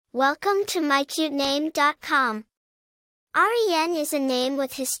Welcome to mycutename.com. Ariyan is a name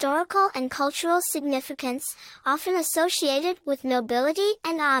with historical and cultural significance, often associated with nobility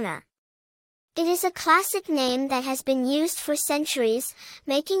and honor. It is a classic name that has been used for centuries,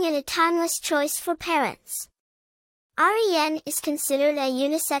 making it a timeless choice for parents. Ariyan is considered a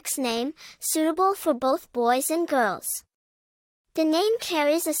unisex name, suitable for both boys and girls. The name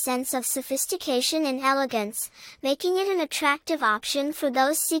carries a sense of sophistication and elegance, making it an attractive option for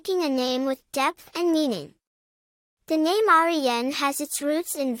those seeking a name with depth and meaning. The name Ariyan has its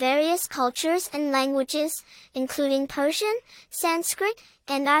roots in various cultures and languages, including Persian, Sanskrit,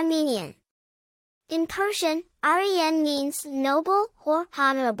 and Armenian. In Persian, Ariyan means noble or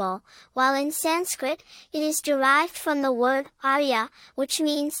honorable, while in Sanskrit, it is derived from the word Arya, which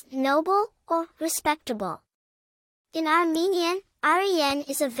means noble or respectable. In Armenian, Ariyan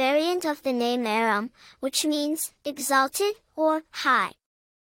is a variant of the name Aram, which means exalted or high.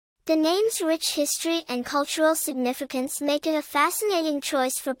 The name's rich history and cultural significance make it a fascinating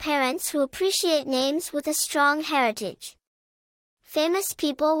choice for parents who appreciate names with a strong heritage. Famous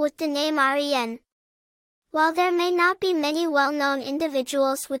people with the name Ariyan. While there may not be many well-known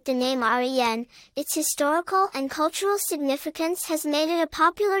individuals with the name Ariyan, its historical and cultural significance has made it a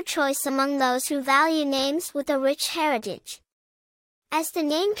popular choice among those who value names with a rich heritage. As the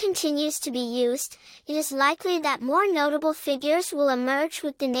name continues to be used, it is likely that more notable figures will emerge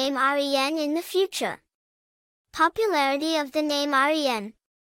with the name Ariyan in the future. Popularity of the name Ariyan.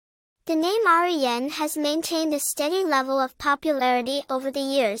 The name Ariyan has maintained a steady level of popularity over the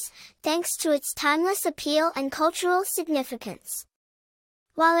years, thanks to its timeless appeal and cultural significance.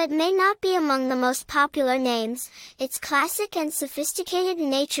 While it may not be among the most popular names, its classic and sophisticated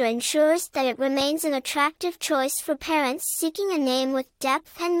nature ensures that it remains an attractive choice for parents seeking a name with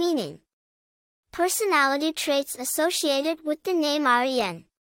depth and meaning. Personality traits associated with the name Ariyan.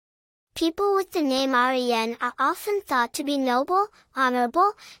 People with the name Ariyan are often thought to be noble,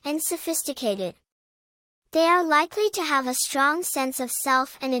 honorable, and sophisticated. They are likely to have a strong sense of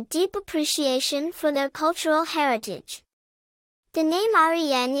self and a deep appreciation for their cultural heritage. The name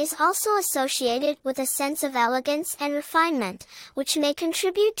Ariyan is also associated with a sense of elegance and refinement, which may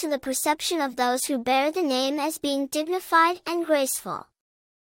contribute to the perception of those who bear the name as being dignified and graceful.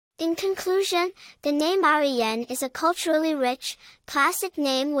 In conclusion, the name Ariyan is a culturally rich, classic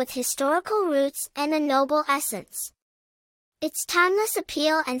name with historical roots and a noble essence. Its timeless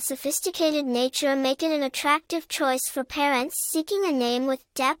appeal and sophisticated nature make it an attractive choice for parents seeking a name with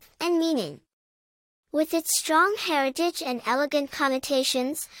depth and meaning. With its strong heritage and elegant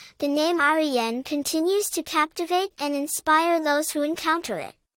connotations, the name Ariyan continues to captivate and inspire those who encounter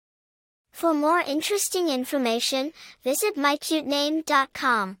it. For more interesting information, visit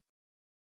mycutename.com.